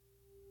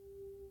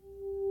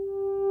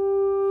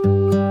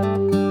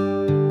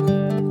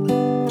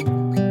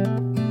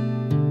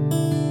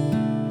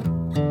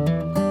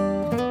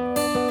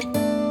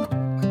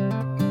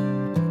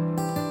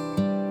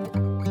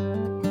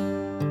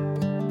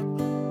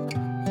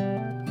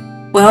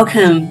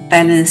Welcome,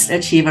 balanced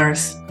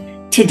achievers.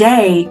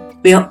 Today,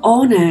 we are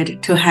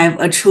honored to have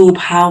a true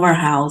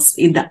powerhouse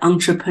in the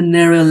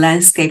entrepreneurial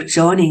landscape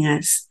joining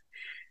us,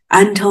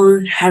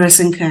 Anton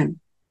Harrison-Kern.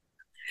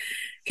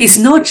 He's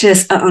not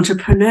just an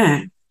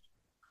entrepreneur.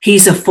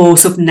 He's a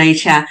force of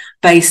nature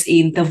based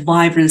in the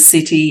vibrant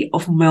city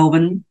of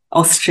Melbourne,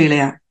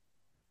 Australia.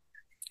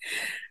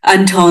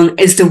 Anton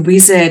is the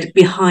wizard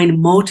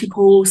behind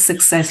multiple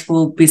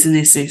successful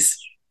businesses.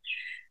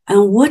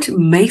 And what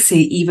makes it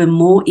even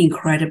more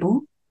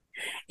incredible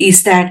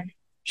is that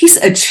he's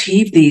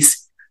achieved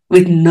this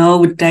with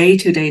no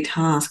day-to-day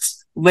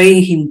tasks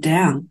weighing him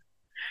down,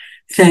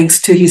 thanks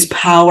to his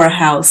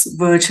powerhouse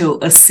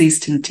virtual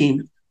assistant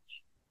team.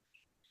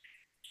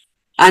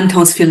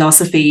 Anton's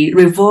philosophy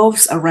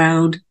revolves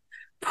around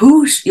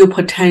push your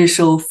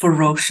potential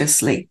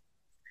ferociously.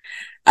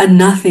 And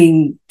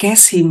nothing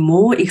gets him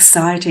more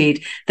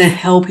excited than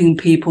helping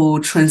people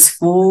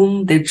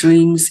transform their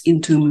dreams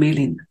into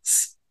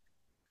millions.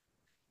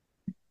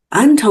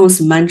 Anton's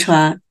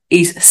mantra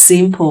is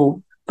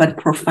simple but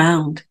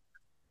profound.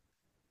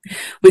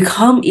 We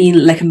come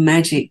in like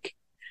magic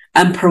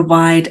and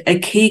provide a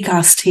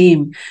kick-ass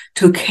team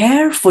to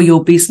care for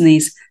your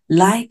business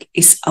like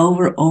it's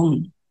our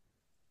own.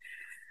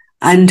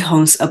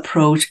 Anton's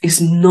approach is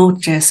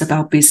not just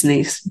about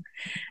business.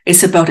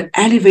 It's about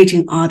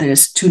elevating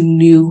others to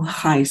new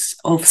heights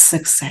of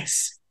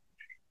success.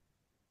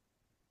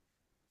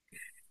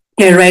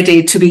 Get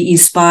ready to be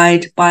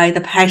inspired by the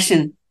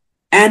passion,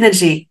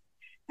 energy,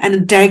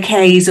 and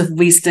decades of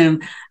wisdom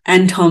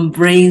Anton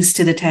brings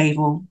to the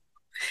table.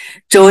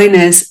 Join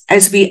us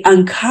as we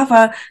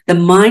uncover the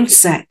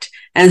mindset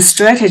and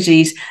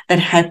strategies that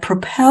have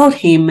propelled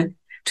him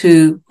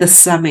to the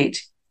summit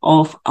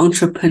of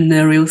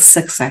entrepreneurial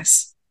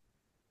success.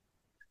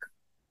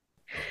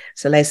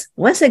 So let's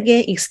once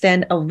again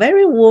extend a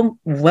very warm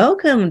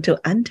welcome to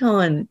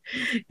Anton.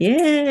 Yeah.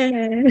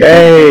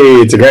 Hey,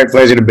 it's a great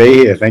pleasure to be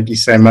here. Thank you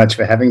so much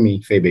for having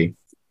me, Phoebe.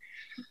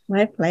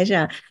 My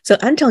pleasure. So,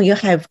 Anton, you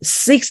have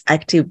 6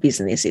 active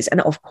businesses,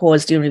 and of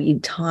course, during the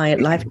entire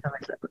lifetime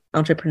as an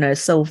entrepreneur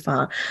so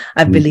far,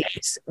 I believe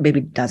it's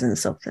maybe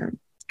dozens of them.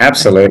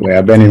 Absolutely.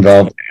 I've been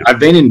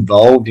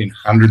involved in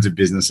hundreds of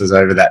businesses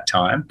over that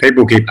time.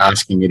 People keep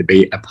asking me to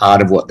be a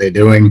part of what they're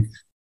doing,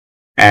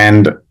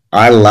 and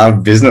I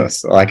love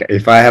business. Like,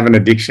 if I have an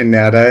addiction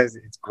nowadays,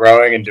 it's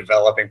growing and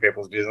developing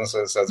people's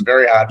businesses. So it's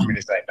very hard for me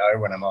to say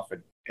no when I'm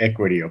offered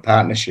equity or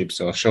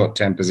partnerships or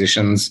short-term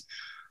positions.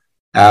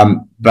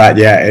 But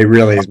yeah, it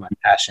really is my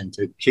passion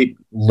to keep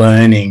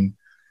learning.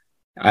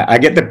 I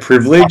get the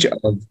privilege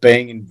of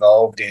being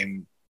involved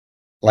in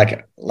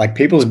like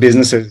people's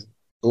businesses,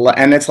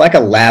 and it's like a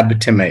lab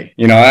to me.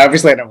 You know,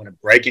 obviously I don't want to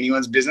break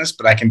anyone's business,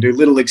 but I can do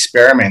little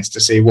experiments to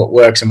see what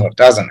works and what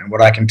doesn't, and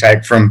what I can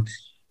take from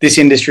this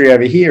industry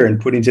over here and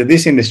put into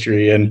this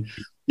industry. And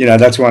you know,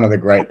 that's one of the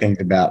great things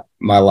about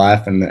my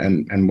life and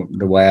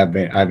the way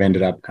I've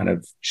ended up kind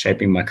of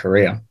shaping my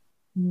career.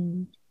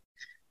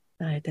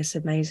 Oh, that's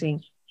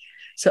amazing.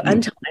 So,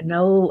 Anton, I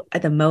know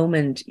at the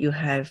moment you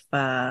have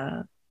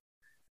a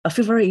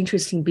few very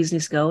interesting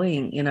business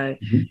going, you know,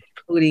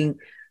 including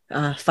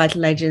Fight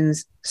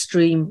Legends,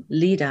 Stream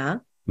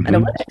Leader, and a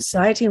very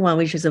exciting one,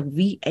 which is a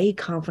VA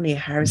company,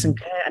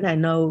 Harrison-Kern. And I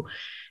know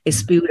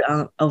it's built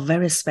on a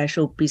very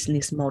special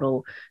business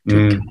model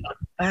to give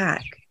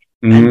back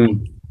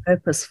and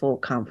purposeful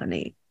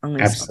company.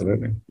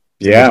 Absolutely.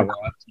 Yeah.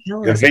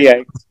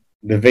 The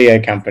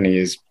VA company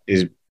is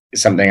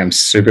something I'm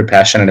super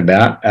passionate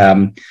about,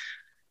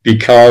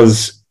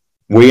 because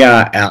we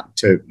are out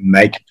to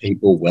make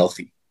people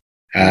wealthy.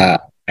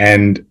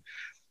 And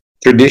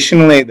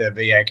traditionally, the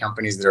VA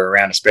companies that are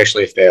around,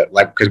 especially if they're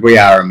because we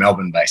are a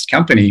Melbourne-based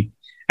company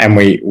and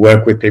we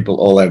work with people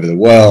all over the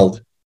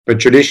world, but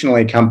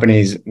traditionally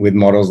companies with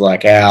models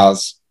like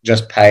ours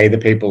just pay the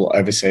people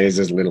overseas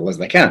as little as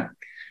they can.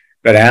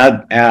 But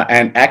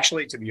and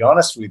actually, to be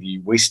honest with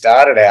you, we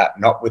started out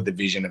not with the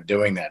vision of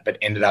doing that, but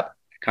ended up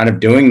kind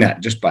of doing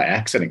that just by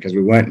accident, because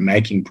we weren't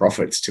making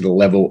profits to the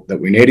level that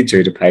we needed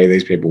to pay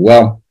these people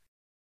well.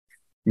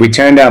 We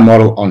turned our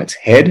model on its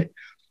head,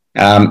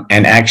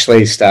 and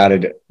actually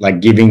started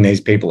giving these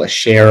people a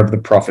share of the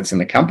profits in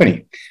the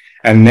company.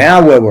 And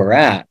now where we're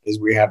at is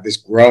we have this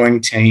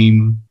growing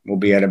team. We'll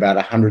be at about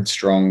 100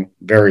 strong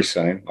very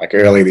soon,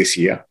 early this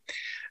year.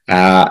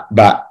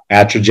 But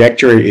our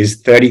trajectory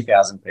is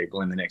 30,000 people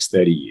in the next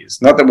 30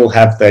 years. Not that we'll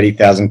have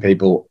 30,000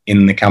 people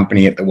in the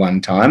company at the one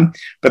time,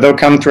 but they'll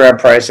come through our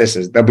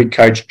processes. They'll be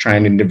coached,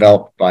 trained, and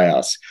developed by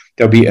us.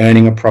 They'll be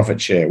earning a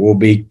profit share. We'll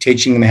be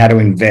teaching them how to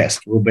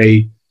invest. We'll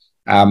be,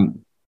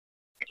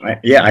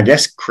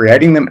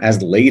 creating them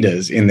as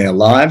leaders in their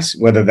lives,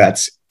 whether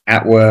that's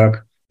at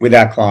work, with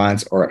our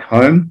clients, or at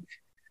home.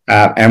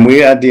 And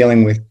we are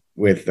dealing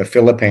with the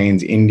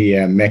Philippines,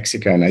 India,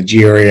 Mexico,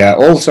 Nigeria,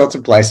 all sorts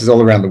of places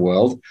all around the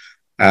world.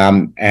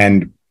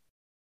 And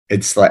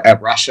it's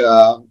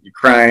Russia,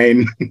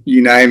 Ukraine,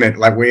 you name it.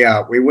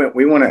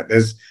 We want it.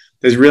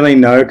 There's really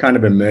no kind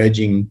of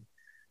emerging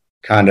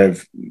kind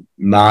of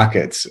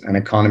markets and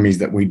economies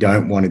that we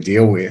don't want to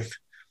deal with.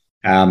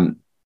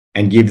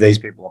 and give these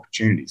people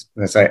opportunities.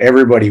 And so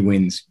everybody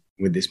wins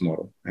with this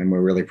model, and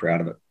we're really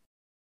proud of it.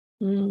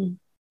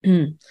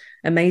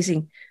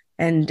 Amazing.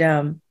 And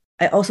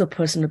I also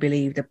personally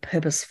believe the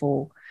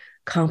purposeful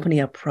company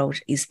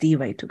approach is the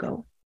way to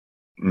go.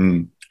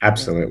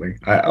 Absolutely.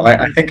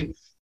 I think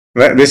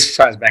this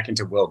ties back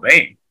into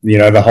well-being,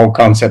 the whole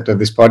concept of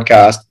this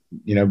podcast,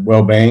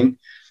 well-being.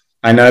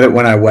 I know that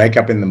when I wake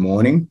up in the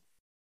morning,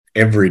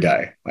 every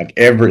day, like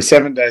every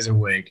 7 days a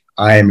week,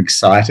 I am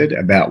excited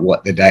about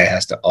what the day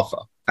has to offer.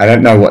 I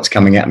don't know what's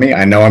coming at me.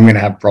 I know I'm going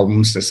to have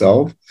problems to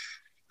solve.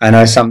 I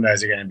know some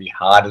days are going to be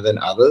harder than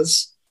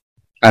others.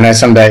 I know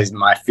some days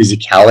my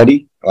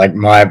physicality, like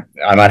I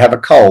might have a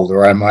cold,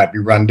 or I might be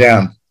run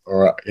down,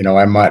 or,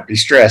 I might be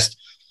stressed.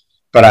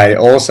 But I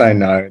also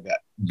know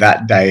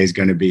that day is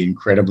going to be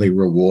incredibly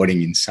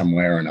rewarding in some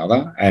way or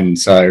another. And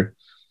so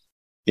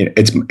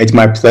it's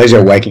my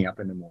pleasure waking up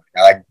in the morning.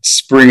 I like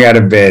spring out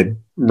of bed,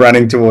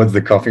 running towards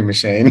the coffee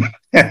machine,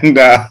 and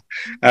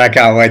I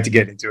can't wait to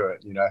get into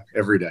it,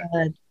 every day.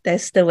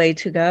 That's the way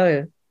to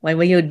go.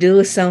 When you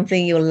do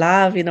something you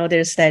love,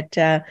 there's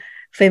that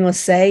famous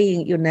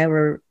saying, you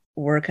never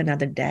work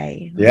another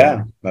day.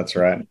 Yeah, that's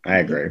right. I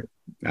agree.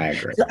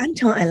 So,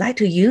 Anton, I'd like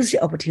to use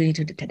the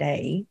opportunity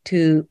today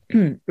to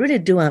really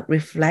do a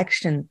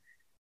reflection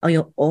on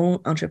your own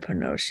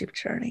entrepreneurship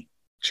journey.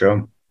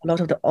 Sure. A lot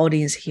of the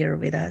audience here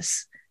with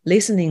us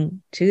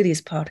listening to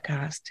this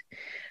podcast,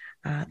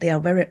 they are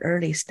very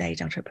early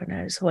stage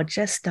entrepreneurs who are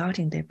just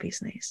starting their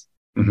business.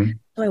 Mm-hmm.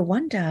 So I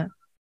wonder,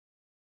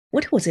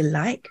 what was it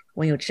like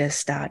when you just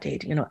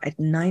started, at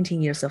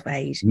 19 years of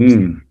age?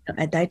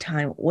 At that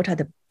time, what are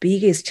the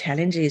biggest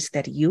challenges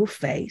that you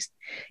faced,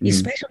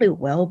 especially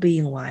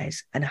well-being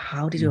wise, and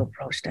how did you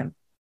approach them?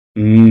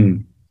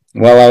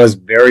 Well, I was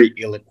very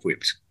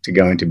ill-equipped to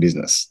go into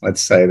business.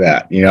 Let's say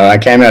that. I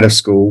came out of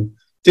school,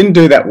 didn't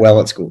do that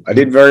well at school. I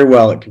did very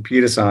well at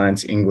computer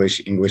science,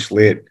 English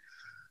lit,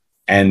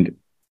 and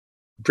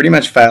pretty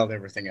much failed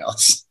everything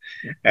else.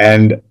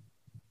 And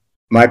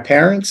my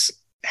parents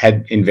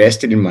had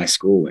invested in my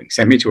schooling,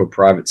 sent me to a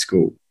private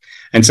school.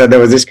 And so there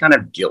was this kind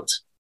of guilt.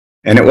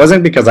 And it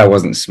wasn't because I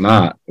wasn't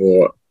smart,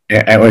 or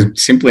it was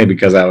simply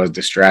because I was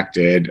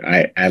distracted.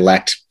 I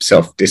lacked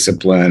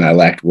self-discipline. I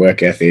lacked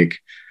work ethic.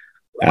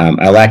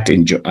 I lacked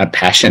a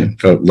passion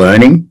for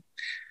learning.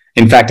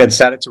 In fact, I'd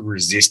started to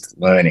resist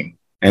learning.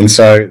 And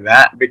so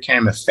that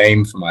became a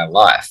theme for my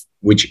life,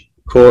 which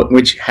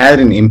had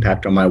an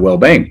impact on my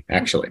well-being,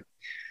 actually.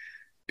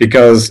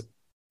 Because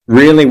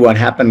really what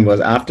happened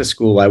was, after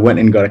school, I went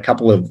and got a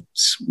couple of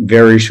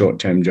very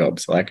short-term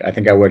jobs. Like, I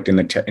think I worked in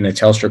a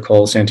Telstra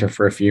call center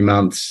for a few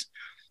months.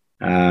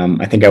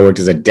 I think I worked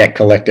as a debt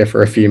collector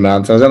for a few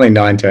months. I was only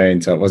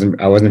 19, so I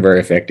wasn't very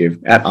effective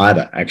at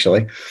either,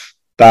 actually.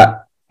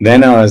 But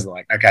then I was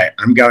like, okay,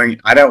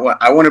 I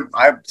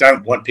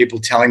don't want people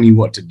telling me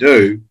what to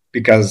do,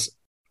 because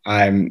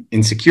I'm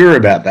insecure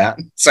about that.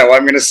 So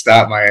I'm going to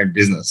start my own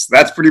business.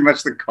 That's pretty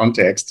much the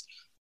context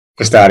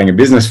for starting a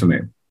business for me.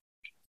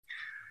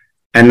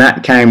 And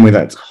that came with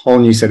a whole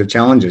new set of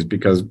challenges,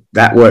 because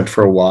that worked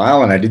for a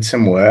while and I did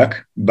some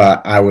work,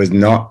 but I was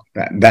not,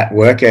 that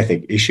work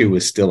ethic issue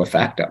was still a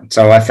factor.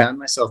 So I found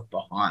myself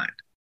behind.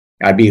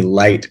 I'd be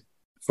late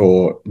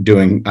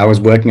I was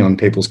working on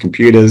people's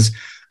computers.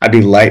 I'd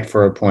be late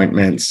for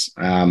appointments.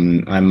 I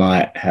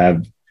might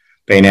have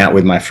been out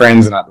with my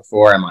friends the night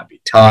before. I might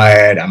be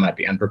tired. I might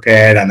be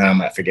unprepared. And then I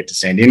might forget to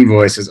send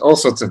invoices, all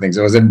sorts of things.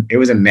 It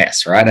was a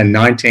mess, right? A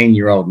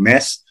 19-year-old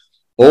mess,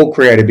 all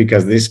created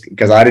because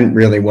I didn't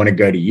really want to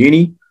go to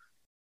uni,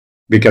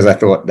 because I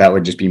thought that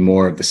would just be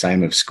more of the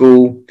same of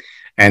school.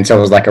 And so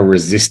it was like a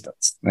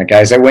resistance.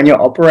 Okay. So when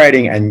you're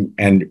operating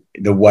and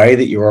the way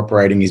that you're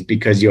operating is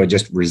because you're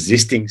just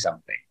resisting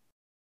something,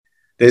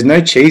 there's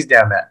no cheese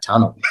down that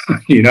tunnel.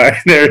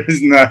 There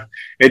is no,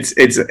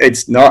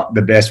 it's not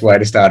the best way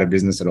to start a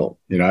business at all,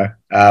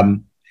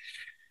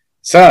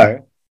 So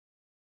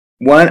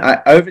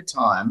over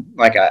time,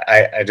 like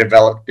I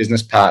developed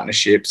business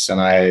partnerships, and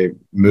I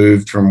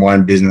moved from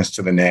one business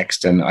to the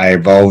next, and I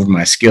evolved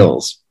my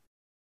skills.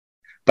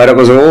 But it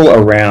was all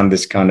around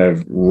this kind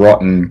of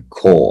rotten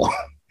core,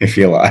 if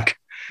you like,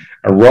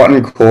 a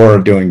rotten core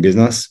of doing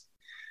business.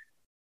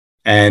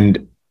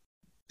 And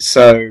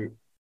so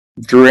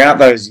throughout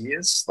those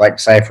years, like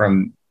say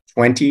from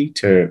 20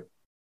 to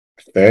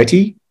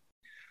 30,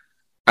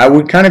 I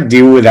would kind of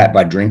deal with that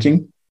by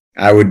drinking.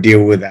 I would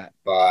deal with that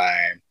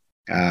by,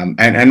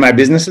 and my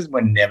businesses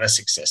were never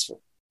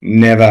successful.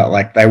 Never,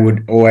 like they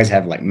would always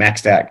have like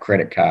maxed out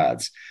credit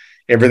cards.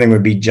 Everything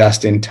would be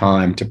just in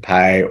time to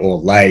pay or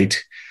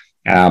late.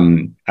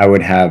 I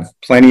would have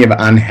plenty of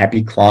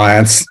unhappy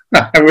clients.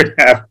 I would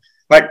have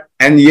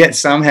and yet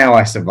somehow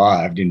I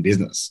survived in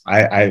business.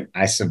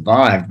 I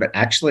survived, but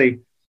actually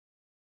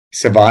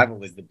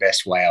survival is the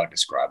best way I would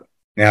describe it.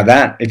 Now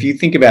that, if you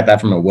think about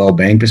that from a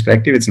well-being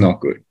perspective, it's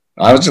not good.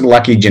 I was just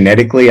lucky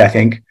genetically, I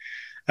think.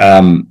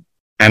 And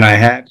I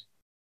had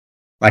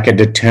like a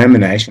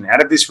determination.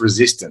 Out of this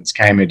resistance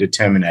came a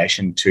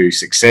determination to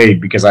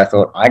succeed, because I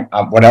thought,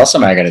 what else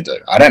am I going to do?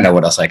 I don't know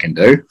what else I can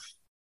do.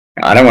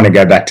 I don't want to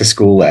go back to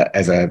school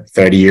as a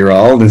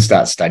 30-year-old and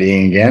start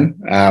studying again.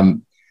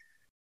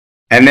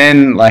 And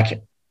then,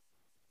 like,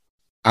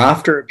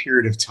 after a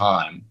period of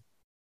time,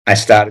 I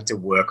started to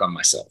work on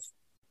myself.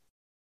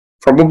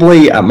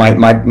 Probably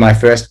my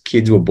first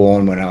kids were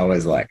born when I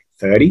was like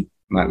 30.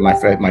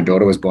 My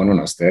daughter was born when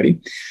I was 30.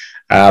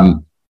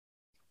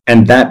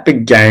 And that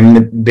became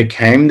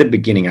the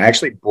beginning. I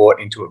actually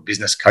bought into a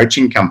business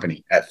coaching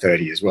company at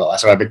 30 as well.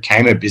 So I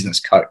became a business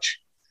coach.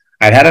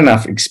 I'd had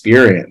enough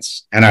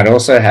experience, and I'd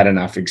also had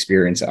enough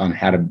experience on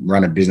how to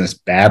run a business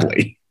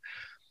badly.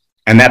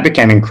 And that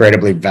became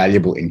incredibly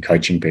valuable in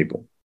coaching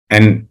people.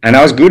 And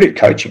I was good at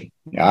coaching.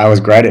 I was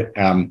great at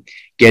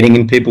getting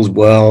in people's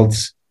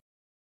worlds,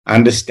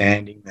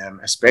 understanding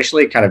them,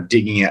 especially kind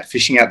of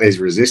fishing out these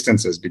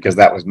resistances, because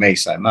that was me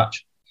so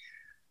much.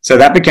 So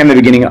that became the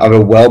beginning of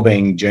a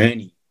well-being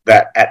journey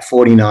that at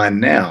 49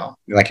 now,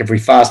 like if we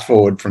fast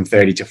forward from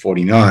 30 to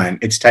 49,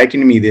 it's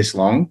taken me this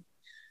long.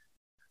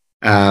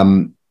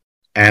 And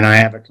I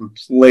have a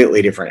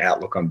completely different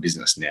outlook on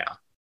business now.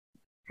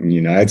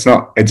 You know, it's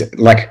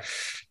like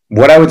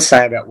what I would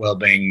say about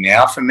well-being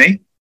now for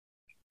me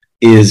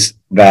is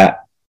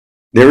that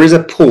there is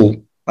a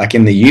pull, like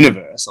in the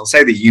universe. I'll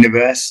say the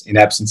universe in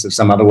absence of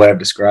some other way of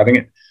describing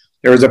it.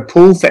 There is a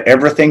pull for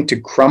everything to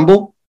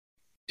crumble,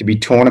 to be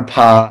torn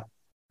apart,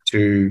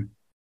 to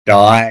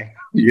die.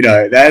 You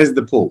know, that is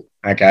the pull.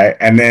 Okay.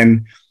 And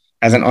then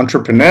as an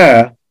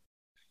entrepreneur,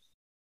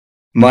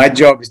 my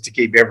job is to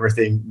keep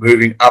everything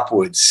moving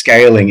upwards,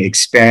 scaling,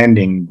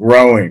 expanding,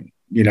 growing,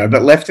 you know,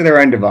 but left to their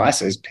own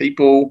devices,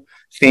 people,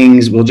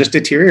 things will just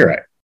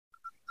deteriorate,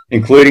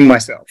 including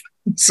myself.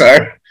 So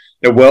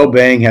the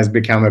well-being has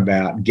become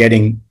about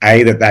getting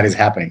that is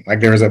happening. Like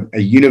there is a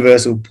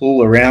universal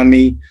pull around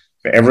me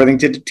for everything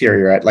to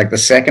deteriorate. Like the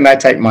second I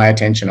take my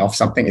attention off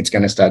something, it's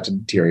going to start to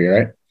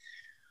deteriorate.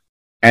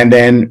 And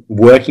then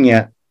working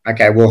at,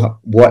 okay, well,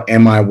 what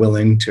am I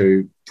willing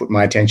to put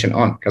my attention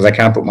on? Because I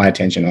can't put my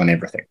attention on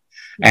everything.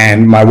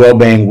 And my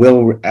well-being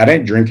I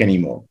don't drink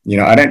anymore. You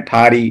know, I don't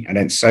party. I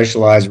don't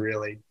socialize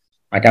really.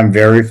 Like I'm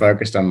very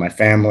focused on my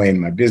family and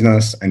my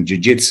business and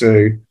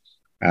jiu-jitsu.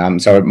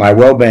 So my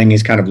well-being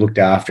is kind of looked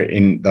after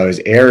in those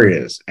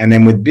areas. And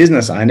then with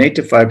business, I need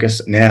to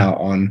focus now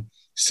on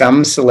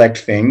some select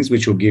things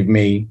which will give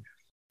me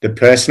the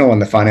personal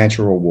and the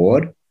financial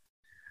reward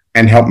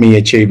and help me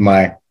achieve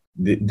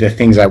the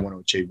things I want to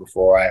achieve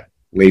before I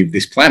leave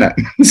this planet.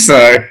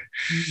 So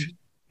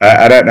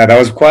I don't know. That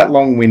was quite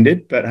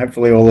long-winded, but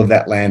hopefully all of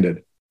that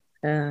landed.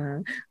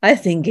 I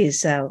think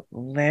it's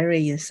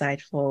very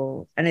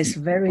insightful, and it's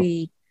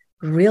very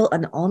real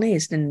and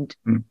honest, and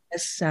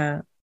that's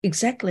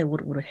exactly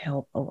what would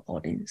help our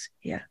audience.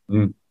 Yeah.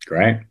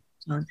 Great.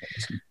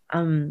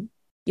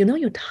 You know,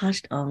 you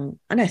touched on,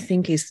 and I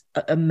think it's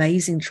an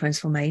amazing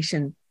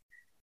transformation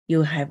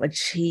you have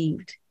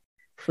achieved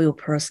for your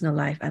personal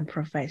life and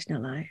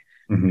professional life.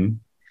 Mm-hmm.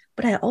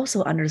 But I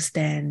also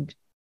understand,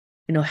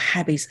 you know,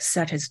 habits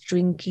such as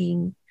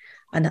drinking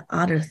and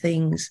other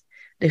things,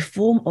 they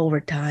form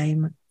over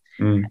time.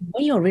 And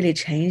when you're really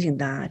changing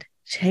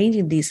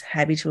this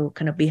habitual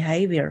kind of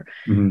behavior,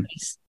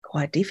 it's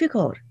quite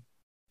difficult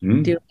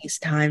during this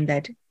time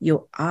that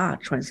you are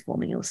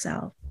transforming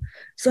yourself.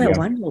 So I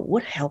wonder,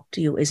 what helped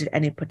you? Is it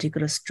any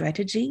particular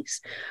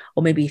strategies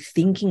or maybe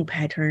thinking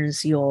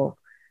patterns you're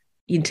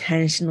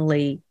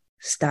intentionally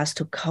starts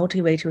to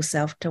cultivate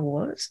yourself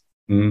towards?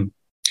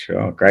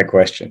 Sure. Great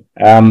question.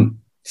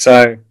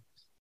 So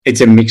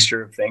it's a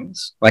mixture of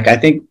things. Like I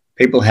think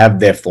people have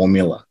their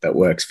formula that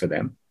works for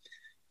them.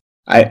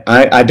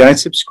 I don't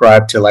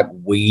subscribe to like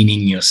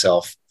weaning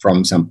yourself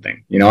from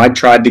something. You know, I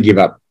tried to give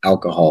up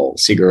alcohol,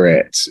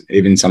 cigarettes,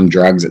 even some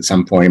drugs at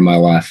some point in my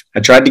life. I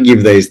tried to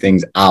give these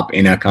things up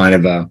in a kind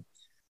of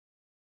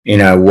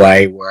in a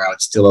way where I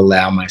would still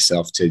allow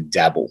myself to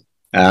dabble.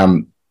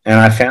 And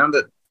I found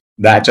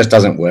that just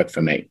doesn't work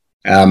for me.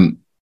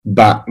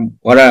 But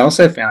what I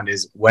also found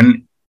is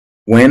when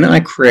I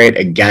create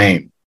a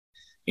game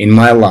in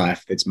my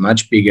life that's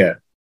much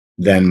bigger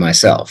than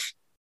myself,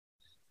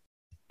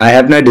 I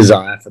have no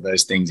desire for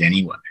those things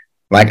anyway.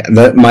 Like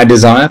my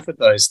desire for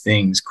those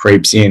things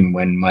creeps in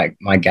when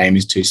my game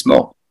is too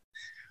small.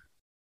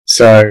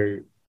 So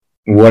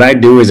what I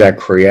do is I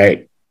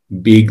create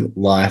big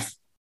life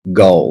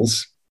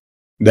goals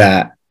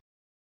that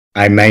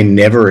I may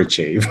never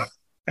achieve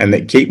and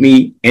that keep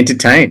me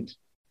entertained.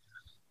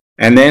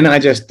 And then I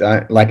just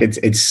like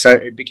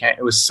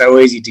it was so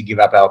easy to give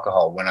up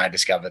alcohol when I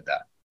discovered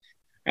that.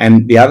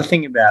 And the other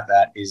thing about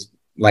that is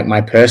like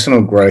my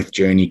personal growth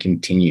journey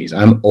continues.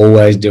 I'm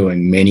always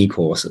doing many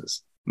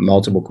courses,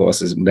 multiple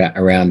courses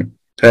around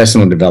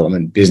personal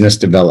development, business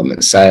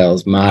development,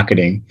 sales,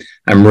 marketing.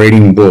 I'm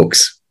reading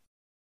books.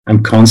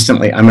 I'm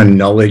a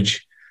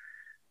knowledge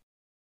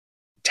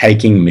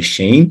taking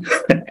machine.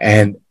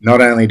 And not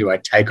only do I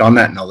take on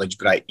that knowledge,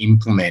 but I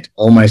implement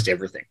almost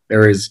everything.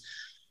 There is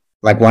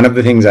like one of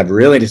the things I've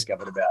really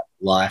discovered about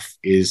life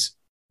is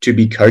to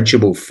be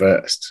coachable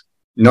first,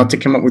 not to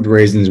come up with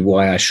reasons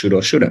why I should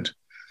or shouldn't.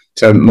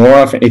 So more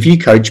often, if you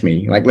coach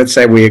me, like let's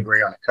say we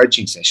agree on a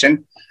coaching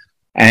session,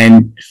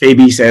 And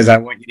Phoebe says, I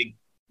want you to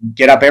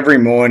get up every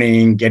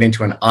morning, get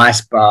into an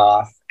ice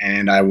bath,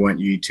 and I want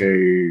you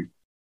to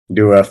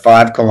do a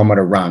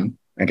 5-kilometer run,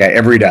 okay,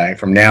 every day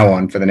from now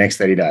on for the next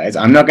 30 days.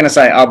 I'm not going to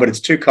say, oh, but it's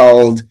too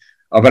cold.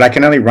 Oh, but I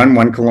can only run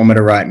 1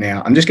 kilometer right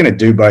now. I'm just going to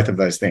do both of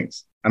those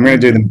things. I'm going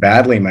to do them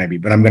badly maybe,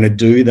 but I'm going to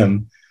do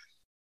them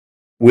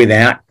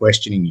without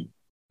questioning you.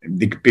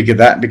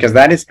 Because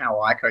that is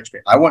how I coach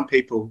people. I want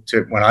people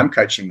to, when I'm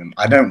coaching them,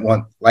 I don't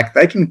want, like,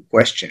 they can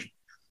question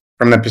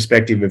from a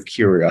perspective of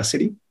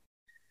curiosity.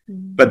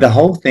 But the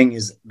whole thing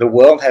is the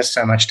world has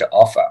so much to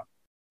offer.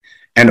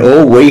 And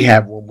all we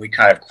have when we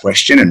kind of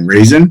question and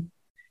reason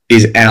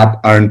is our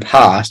own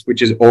past, which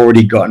has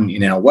already gotten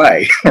in our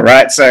way,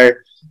 right? So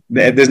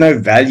there's no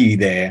value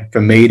there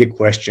for me to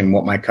question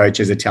what my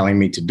coaches are telling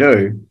me to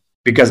do,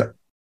 because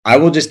I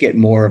will just get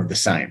more of the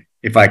same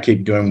if I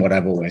keep doing what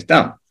I've always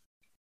done.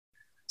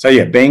 So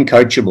yeah, being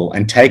coachable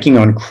and taking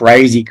on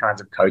crazy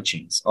kinds of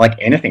coachings, like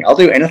anything. I'll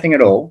do anything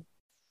at all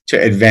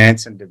to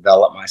advance and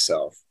develop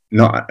myself.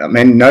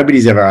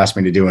 Nobody's ever asked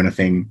me to do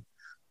anything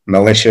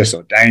malicious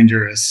or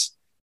dangerous.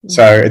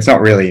 So it's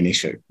not really an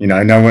issue.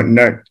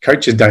 No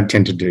coaches don't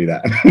tend to do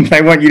that.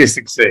 They want you to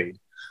succeed.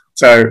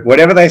 So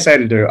whatever they say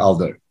to do, I'll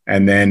do.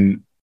 And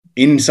then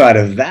inside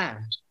of that,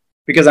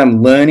 because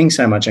I'm learning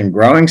so much and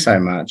growing so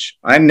much,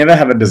 I never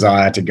have a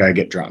desire to go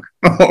get drunk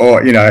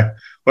or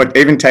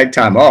even take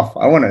time off.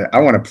 I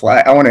want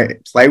to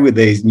play with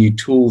these new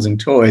tools and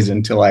toys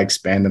until I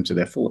expand them to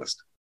their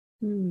fullest.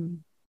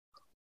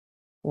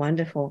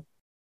 Wonderful.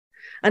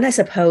 And I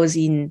suppose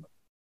in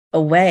a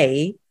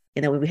way,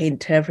 we can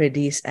interpret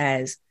this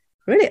as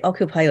really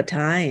occupy your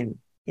time.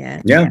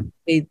 Yeah.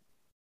 With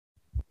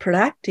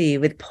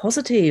productive, with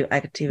positive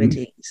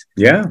activities.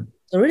 Yeah.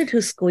 So really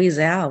to squeeze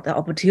out the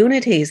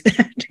opportunities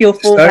that you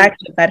fall back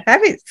to bad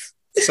habits.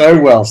 So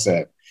well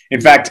said.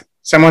 In fact,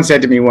 someone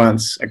said to me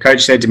once, a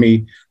coach said to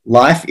me,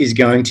 life is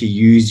going to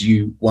use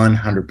you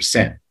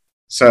 100%.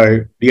 So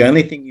the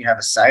only thing you have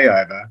a say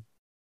over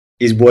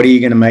is what are you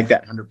going to make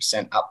that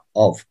 100% up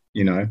of,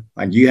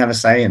 like you have a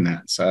say in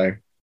that. So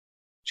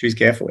choose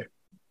carefully.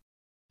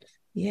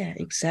 Yeah,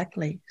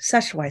 exactly.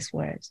 Such wise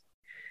words.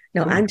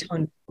 Now,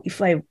 Anton,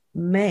 if I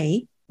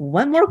may,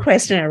 one more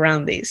question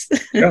around this,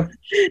 sure.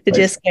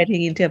 Just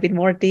getting into a bit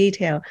more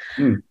detail.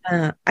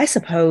 I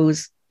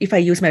suppose if I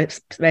use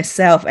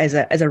myself as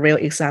a real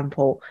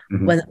example,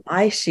 when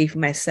I shift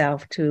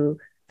myself to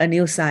a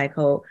new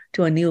cycle,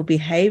 to a new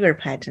behavior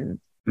pattern,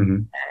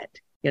 that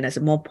it's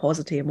more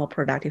positive, more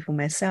productive for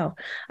myself,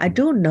 I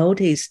do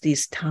notice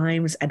these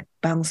times I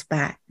bounce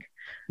back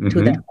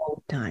to the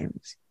old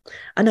times.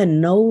 And I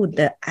know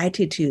the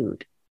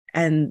attitude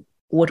and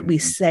what we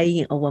say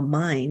in our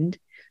mind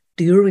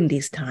during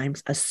these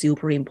times are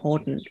super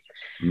important.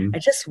 I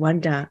just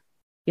wonder,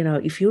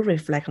 if you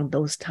reflect on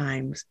those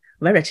times,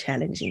 very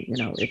challenging,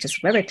 it's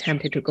just very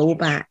tempted to go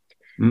back.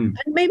 And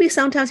maybe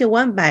sometimes you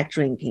went back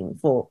drinking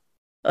for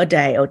a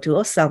day or two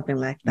or something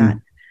like that.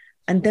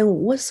 And then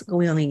what's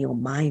going on in your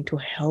mind to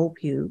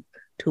help you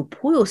to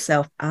pull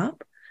yourself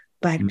up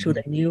back to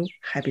the new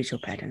habitual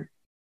pattern?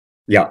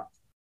 Yeah.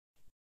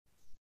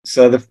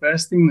 So the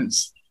first thing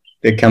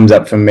that comes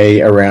up for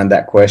me around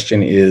that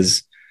question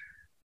is,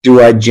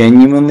 do I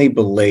genuinely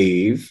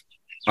believe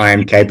I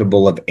am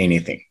capable of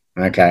anything?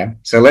 Okay.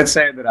 So let's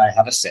say that I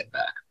have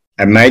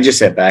a major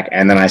setback,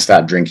 and then I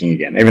start drinking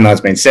again, even though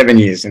it's been 7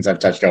 years since I've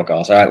touched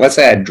alcohol. So let's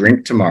say I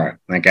drink tomorrow.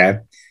 Okay.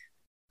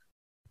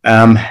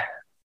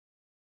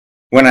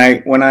 When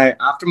I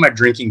after my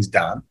drinking's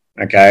done,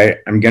 okay,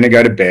 I'm going to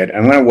go to bed.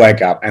 I'm going to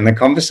wake up, and the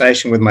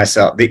conversation with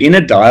myself, the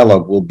inner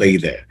dialogue will be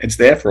there. It's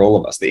there for all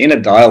of us. The inner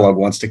dialogue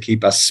wants to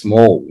keep us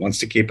small, wants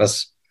to keep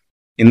us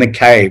in the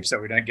cave so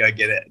we don't go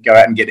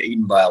out and get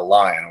eaten by a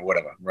lion or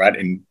whatever, right,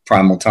 in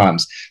primal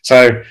times.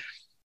 So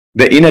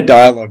the inner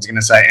dialogue is going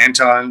to say,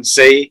 Anton,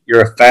 see,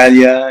 you're a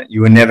failure.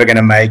 You were never going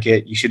to make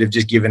it. You should have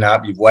just given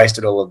up. You've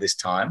wasted all of this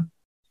time.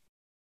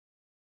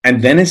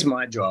 And then it's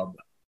my job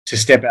to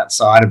step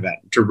outside of that,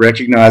 to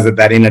recognize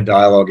that inner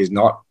dialogue is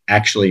not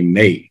actually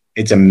me.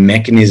 It's a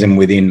mechanism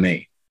within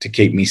me to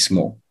keep me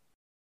small,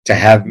 to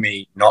have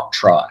me not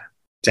try,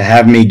 to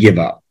have me give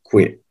up,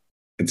 quit,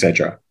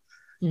 etc.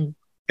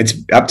 It's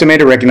up to me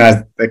to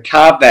recognize that,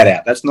 carve that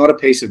out. That's not a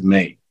piece of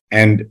me.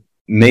 And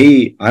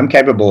me, I'm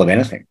capable of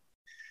anything.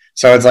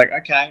 So it's like,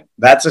 okay,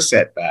 that's a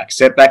setback.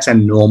 Setbacks are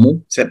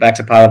normal. Setbacks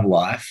are part of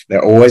life.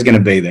 They're always going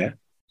to be there.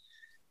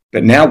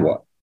 But now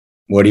what?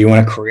 What do you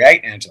want to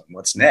create, Anton?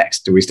 What's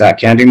next? Do we start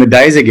counting the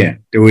days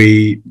again? Do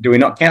we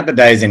not count the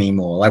days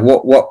anymore? Like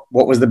what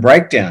was the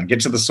breakdown? Get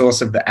to the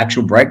source of the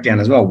actual breakdown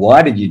as well.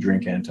 Why did you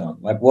drink, Anton?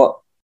 Like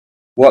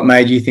what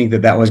made you think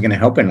that was going to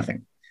help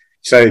anything?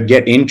 So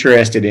get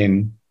interested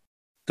in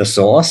the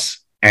source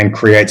and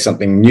create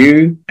something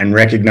new, and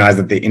recognize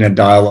that the inner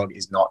dialogue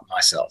is not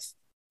myself.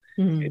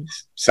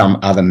 It's some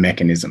other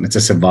mechanism. It's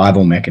a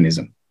survival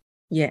mechanism.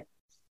 Yeah.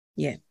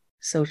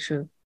 So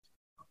true.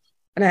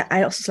 And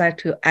I also like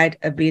to add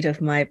a bit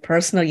of my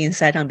personal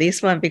insight on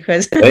this one,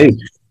 because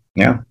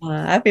Yeah.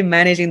 I've been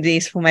managing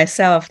this for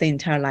myself the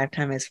entire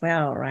lifetime as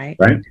well, right?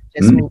 Right.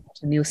 Just move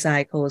to new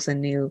cycles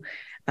and new,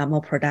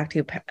 more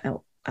productive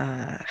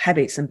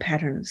habits and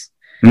patterns.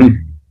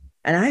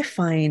 And I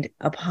find,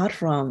 apart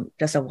from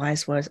just the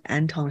wise words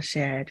Anton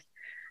shared,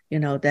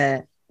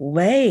 the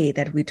way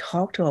that we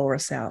talk to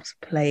ourselves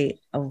play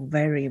a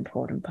very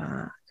important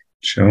part.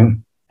 Sure.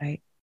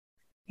 Right.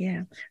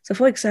 Yeah. So,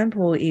 for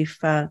example, if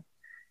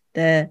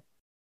the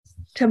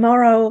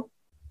tomorrow,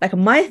 like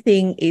my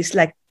thing is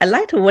like I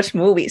like to watch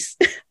movies.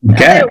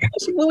 Okay. I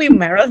watch movie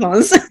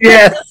marathons.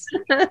 Yes.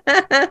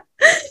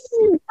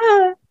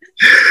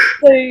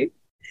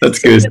 That's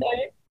good.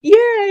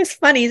 Yeah, it's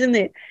funny, isn't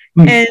it?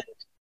 And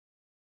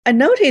I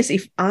notice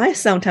if I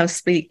sometimes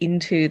speak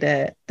into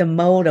the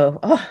mode of,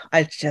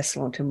 I just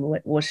want to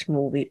watch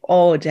movie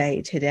all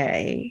day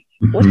today.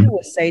 What I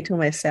would say to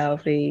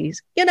myself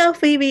is,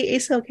 Phoebe,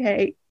 it's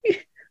okay.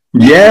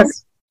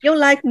 Yes. You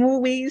like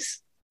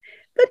movies,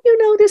 but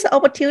there's an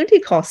opportunity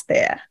cost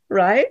there,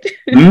 right?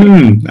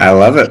 I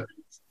love it.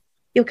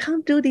 You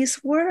can't do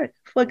this work,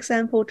 for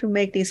example, to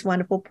make this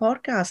wonderful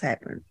podcast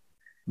happen.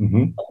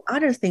 Or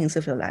other things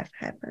of your life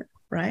happen,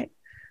 right?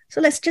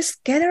 So let's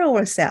just gather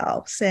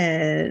ourselves,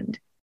 and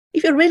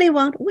if you really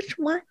want, which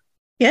one?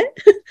 Yeah,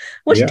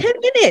 watch 10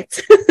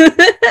 minutes.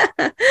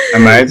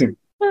 Amazing.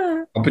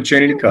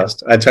 Opportunity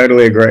cost. I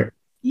totally agree.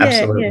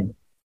 Absolutely. Yeah,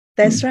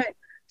 that's right.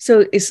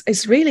 So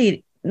it's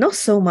really not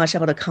so much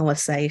about the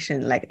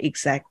conversation, like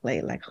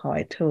exactly like how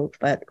I took,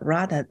 but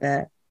rather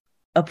the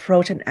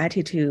approach and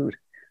attitude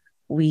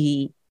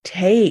we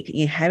take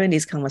in having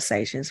these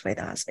conversations with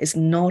us. It's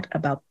not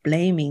about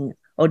blaming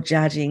or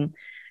judging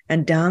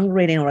and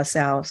downgrading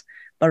ourselves,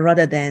 but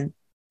rather than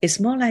it's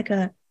more like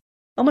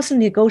almost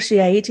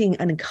negotiating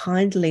and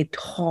kindly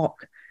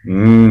talk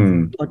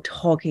or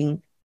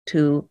talking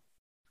to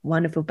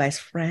wonderful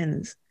best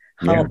friends,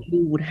 how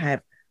you would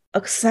have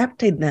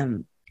accepted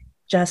them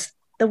just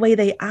the way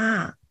they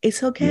are.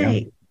 It's okay.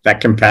 Yeah. That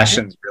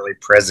compassion is really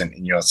present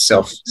in your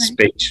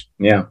self-speech.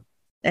 Yeah.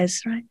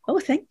 That's right. Oh,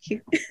 thank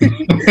you.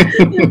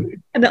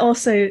 And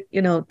also,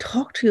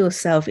 talk to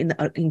yourself in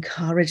an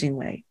encouraging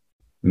way.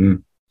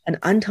 And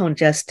Anton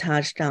just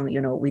touched on,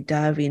 we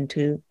dive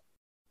into,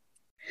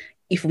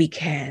 if we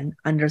can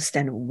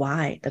understand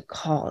why the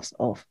cause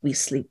of we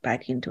slip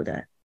back into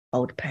the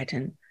old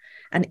pattern.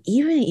 And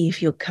even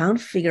if you can't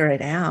figure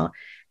it out,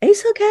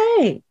 it's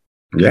okay.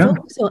 Yeah.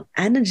 Focus your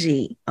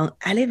energy on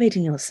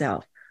elevating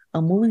yourself,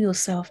 on moving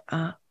yourself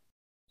up.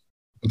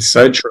 It's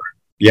so true.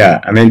 Yeah.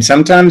 I mean,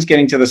 sometimes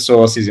getting to the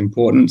source is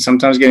important.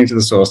 Sometimes getting to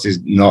the source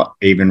is not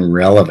even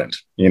relevant,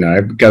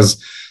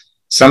 because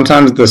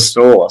sometimes the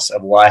source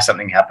of why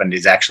something happened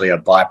is actually a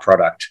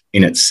byproduct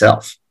in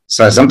itself.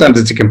 So sometimes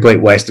it's a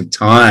complete waste of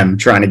time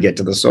trying to get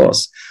to the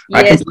source.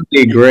 Yes. I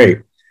completely agree.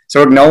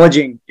 So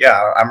acknowledging,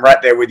 I'm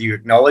right there with you,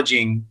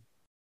 acknowledging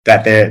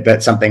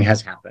that something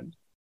has happened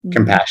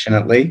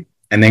compassionately,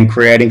 and then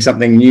creating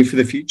something new for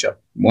the future.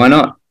 Why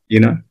not?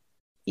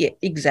 Yeah,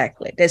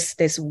 exactly.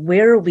 That's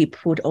where we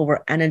put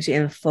our energy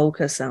and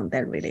focus on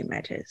that really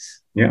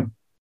matters. Yeah.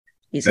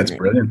 That's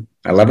brilliant.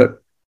 I love it.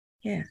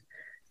 Yeah.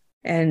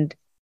 And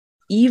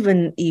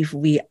even if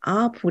we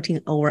are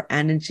putting our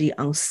energy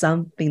on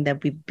something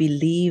that we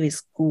believe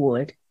is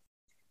good,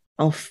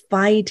 on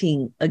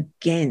fighting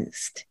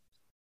against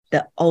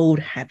the old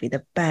habit,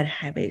 the bad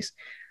habits.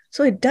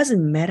 So it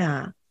doesn't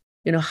matter,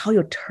 how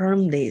you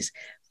term this,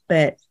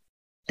 but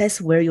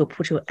that's where you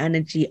put your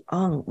energy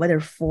on, whether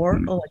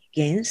for or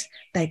against,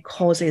 that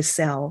cause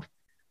itself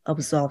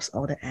absorbs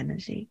all the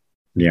energy.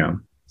 Yeah.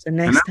 So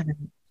next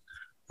time.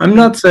 I'm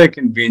not so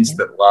convinced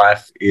that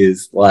life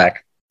is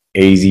like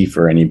easy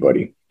for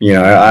anybody.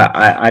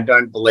 I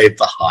don't believe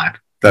the hype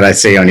that I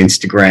see on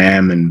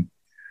Instagram and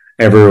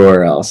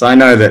everywhere else. I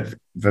know that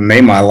for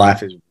me, my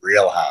life is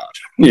real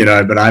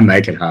hard, but I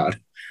make it hard.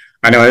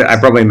 I know I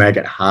probably make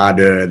it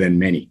harder than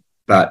many,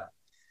 but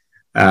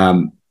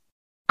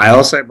I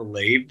also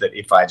believe that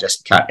if I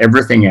just cut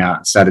everything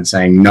out, started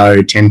saying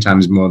no 10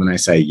 times more than I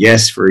say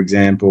yes, for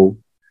example,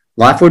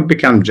 life would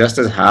become just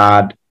as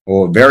hard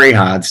or very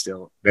hard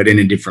still, but in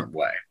a different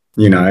way,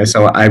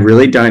 So I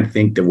really don't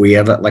think that we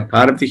ever, like,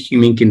 part of the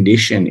human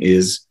condition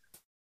is,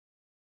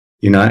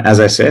 as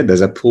I said, there's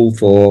a pull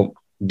for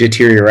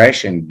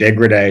deterioration,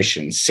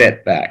 degradation,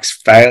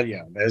 setbacks,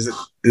 failure. There's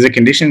a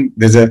condition,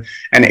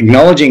 and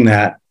acknowledging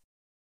that,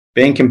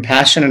 being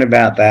compassionate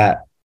about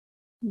that,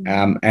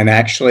 and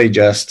actually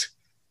just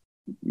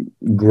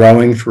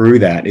growing through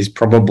that is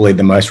probably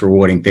the most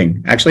rewarding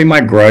thing. Actually,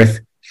 my growth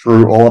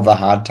through all of the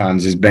hard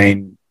times has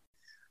been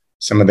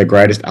some of the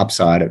greatest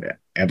upside of it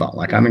ever.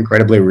 Like, I'm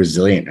incredibly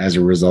resilient as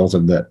a result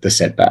of the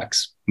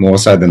setbacks, more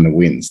so than the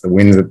wins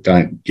that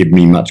don't give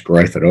me much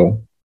growth at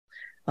all.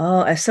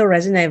 Oh, I so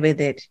resonate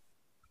with it.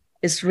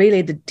 It's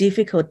really the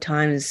difficult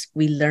times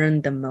we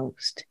learn the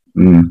most.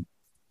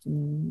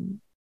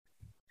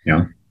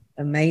 Yeah.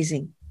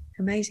 Amazing.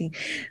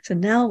 So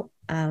now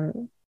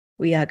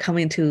we are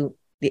coming to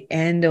the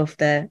end of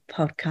the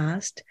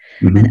podcast.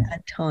 And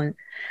Anton,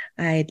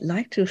 I'd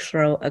like to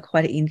throw a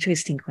quite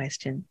interesting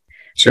question.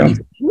 Sure. If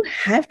you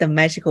have the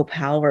magical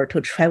power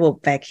to travel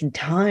back in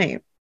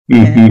time,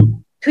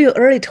 Mm-hmm. to your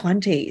early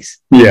 20s,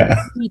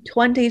 yeah,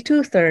 20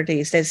 to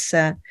 30s, that's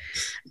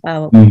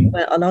when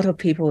a lot of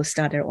people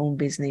start their own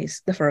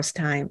business the first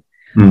time.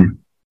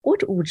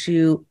 What would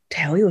you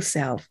tell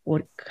yourself?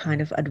 What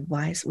kind of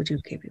advice would you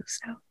give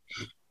yourself?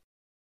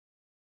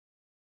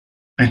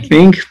 I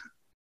think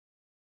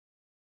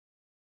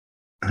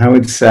I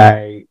would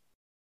say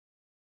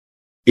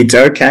it's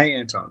okay,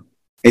 Anton.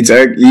 It's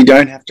okay. You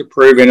don't have to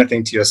prove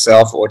anything to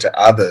yourself or to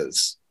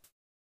others.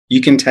 You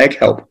can take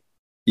help.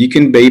 You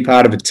can be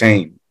part of a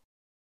team.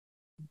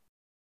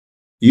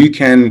 You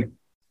can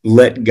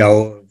let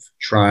go of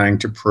trying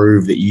to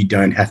prove that you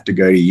don't have to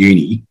go to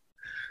uni,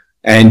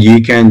 and you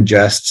can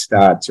just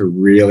start to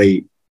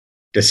really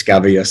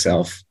discover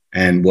yourself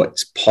and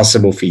what's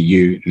possible for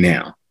you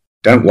now.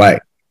 Don't wait.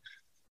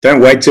 Don't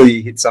wait till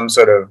you hit some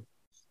sort of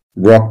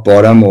rock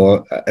bottom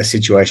or a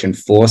situation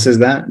forces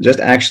that. Just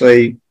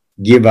actually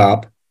give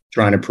up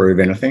trying to prove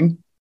anything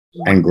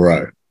and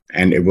grow,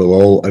 and it will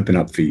all open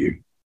up for you.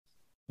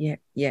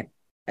 Yeah.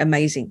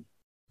 Amazing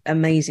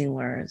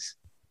words.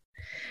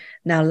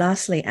 Now,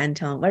 lastly,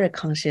 Anton, very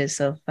conscious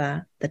of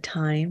the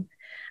time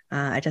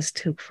I just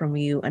took from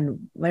you,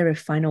 and very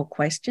final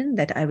question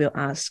that I will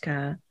ask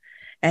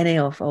any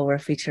of our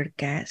featured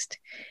guests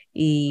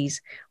is,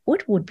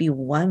 what would be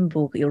one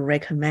book you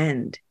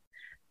recommend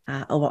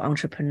our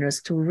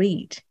entrepreneurs to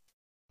read?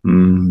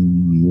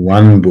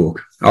 One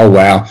book. Oh,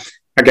 wow.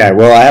 Okay,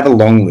 well, I have a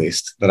long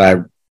list that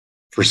I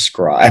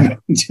prescribe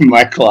to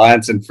my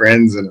clients and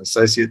friends and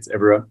associates,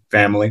 everyone,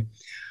 family.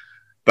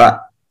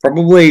 But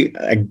probably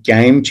a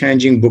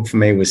game-changing book for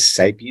me was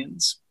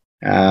Sapiens.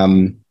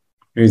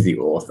 Who's the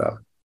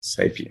author?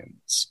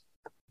 Sapiens.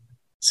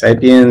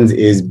 Sapiens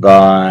is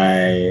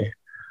by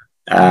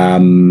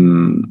Yuval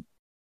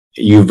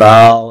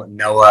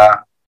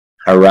Noah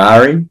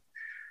Harari.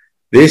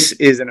 This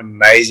is an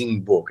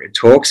amazing book. It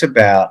talks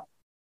about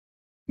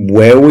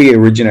where we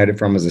originated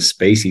from as a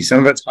species. Some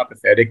of it's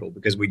hypothetical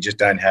because we just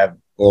don't have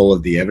all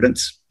of the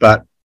evidence,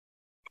 but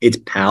it's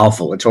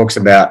powerful. It talks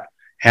about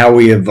how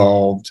we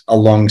evolved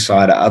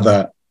alongside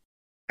other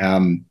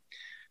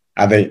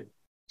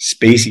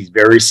species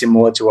very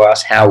similar to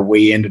us, how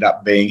we ended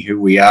up being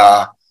who we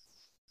are,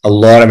 a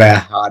lot of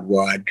our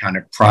hardwired kind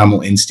of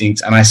primal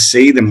instincts. And I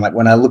see them, like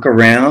when I look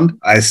around,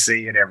 I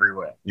see it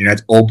everywhere. You know,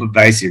 it's all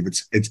pervasive.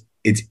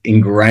 It's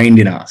ingrained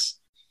in us.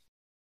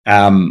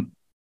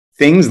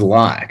 Things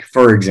like,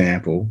 for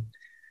example,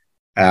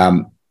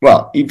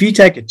 well, if you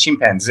take a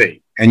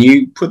chimpanzee and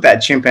you put that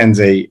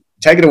chimpanzee,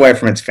 take it away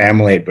from its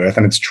family at birth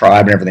and its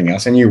tribe and everything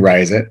else, and you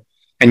raise it,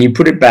 and you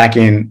put it back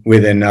in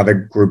with another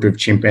group of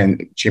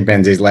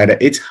chimpanzees later,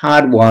 its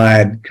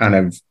hardwired kind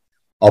of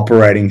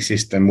operating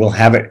system will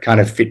have it kind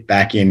of fit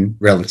back in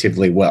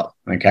relatively well,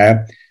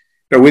 okay?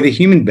 But with a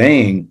human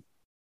being,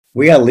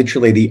 we are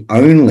literally the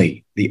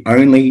only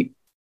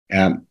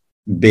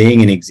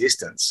being in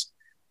existence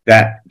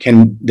that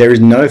there is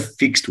no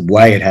fixed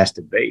way it has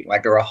to be.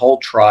 Like there are whole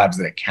tribes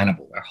that are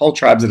cannibal. There are whole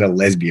tribes that are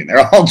lesbian. There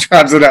are whole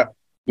tribes that are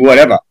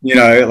whatever, you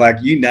know,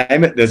 like you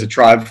name it, there's a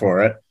tribe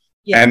for it.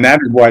 Yeah. And that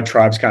is why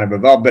tribes kind of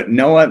evolve. But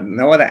no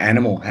other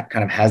animal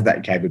kind of has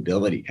that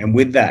capability. And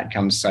with that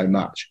comes so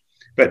much.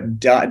 But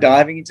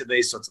diving into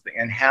these sorts of things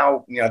and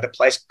how, you know, the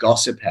place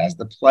gossip has,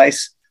 the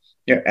place,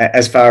 you know,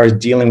 as far as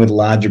dealing with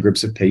larger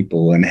groups of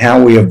people and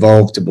how we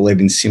evolve to believe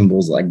in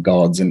symbols like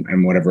gods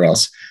and whatever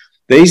else.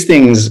 These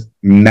things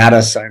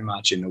matter so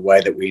much in the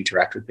way that we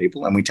interact with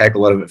people, and we take a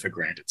lot of it for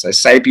granted. So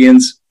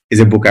Sapiens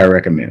is a book I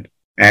recommend,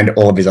 and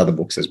all of his other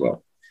books as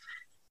well.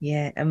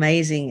 Yeah,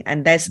 amazing.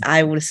 And that's,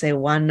 I would say,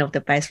 one of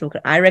the best books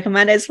I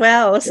recommend as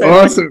well. So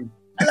awesome.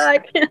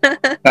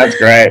 That's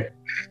great.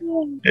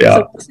 Yeah.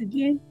 So once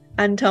again,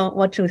 Anton, I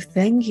want to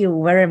thank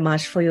you very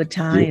much for your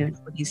time,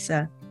 for this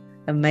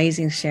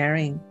amazing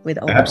sharing with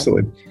all.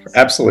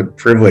 Absolute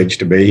privilege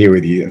to be here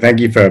with you. Thank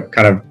you for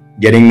kind of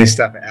getting this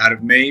stuff out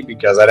of me,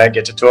 because I don't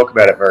get to talk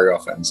about it very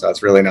often. So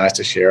it's really nice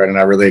to share it, and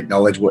I really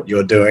acknowledge what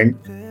you're doing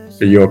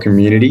for your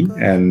community.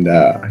 And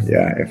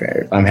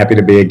if I'm happy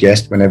to be a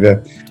guest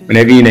whenever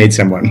you need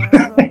someone.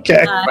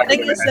 Okay.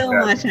 Thank you so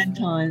much,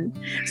 Anton.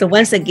 So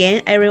once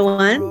again,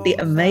 everyone, the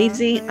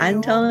amazing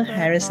Anton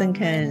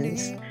Harrison-Kern.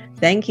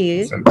 Thank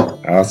you.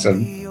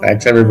 Awesome.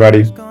 Thanks,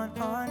 everybody.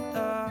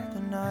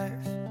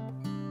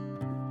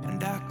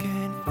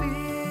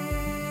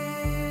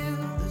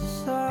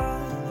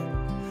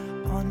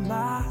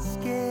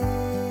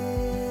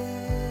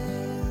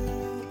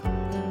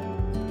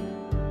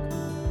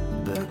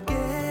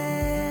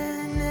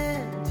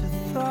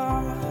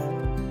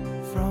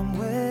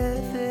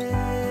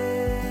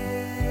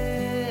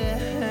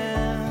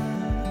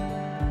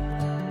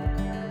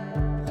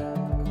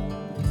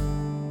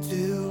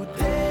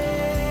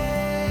 Today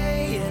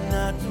and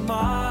not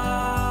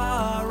tomorrow.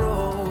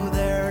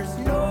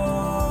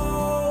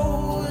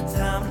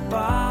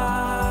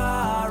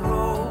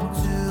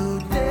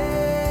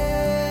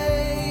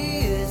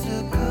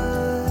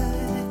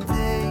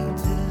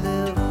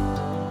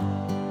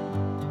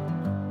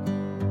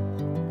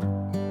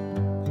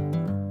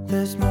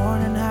 this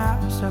morning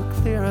has a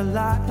clearer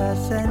light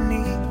as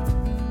any,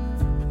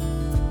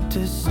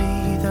 to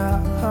see the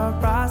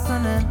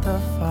horizon and the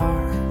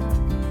far.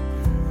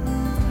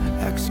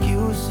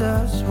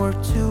 Excuses were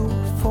 2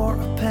 for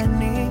a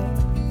penny,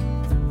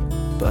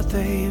 but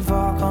they've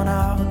all gone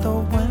out the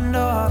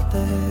window of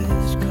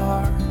this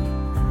car.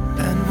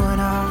 And when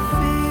I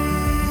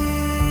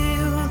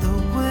feel the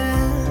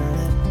wind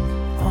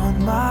on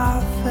my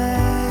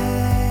face,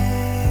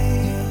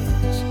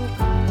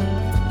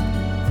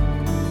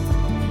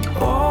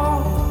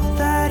 all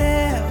that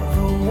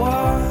ever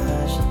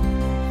was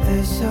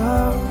is a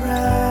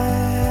race.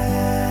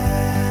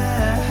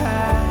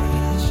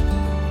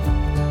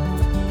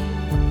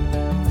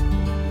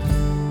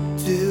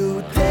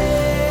 Today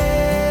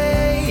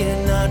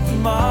and not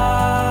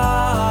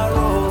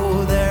tomorrow,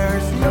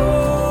 there's no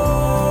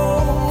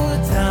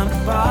time to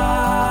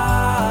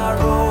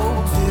borrow.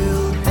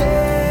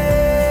 Today,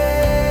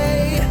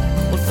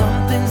 well,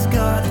 something's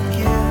gotta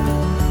give.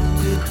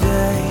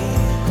 Today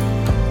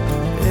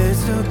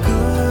is a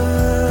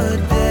good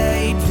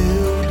day.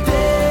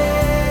 Today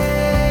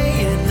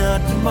and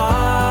not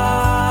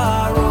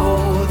tomorrow,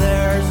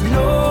 there's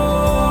no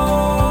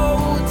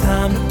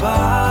time to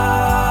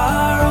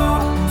borrow.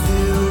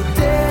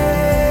 Today,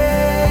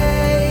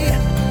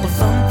 well,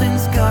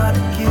 something's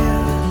gotta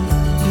give.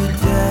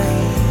 Today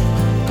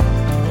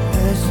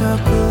is a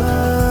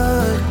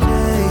good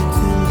day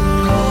to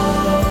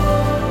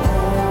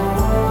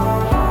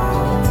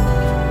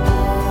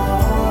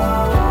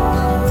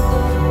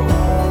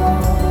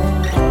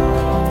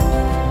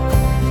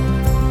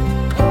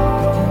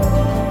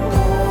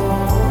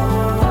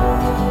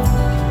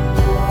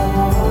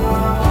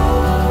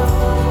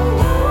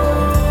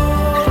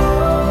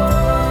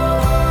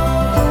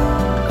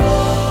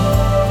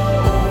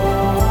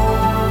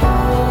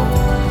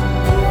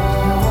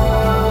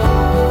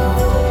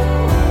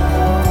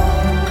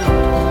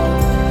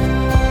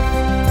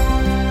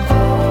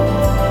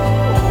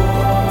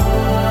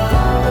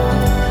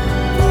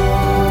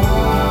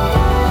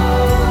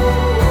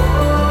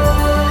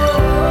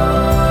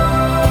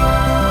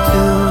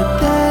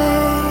today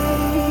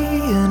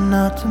and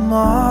not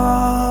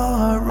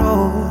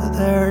tomorrow,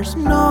 there's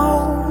no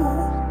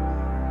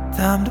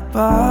time to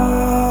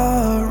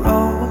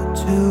borrow.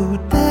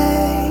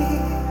 Today,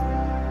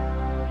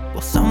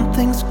 well,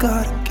 something's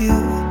gotta give.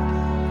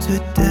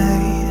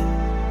 Today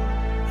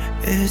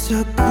is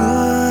a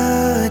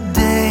good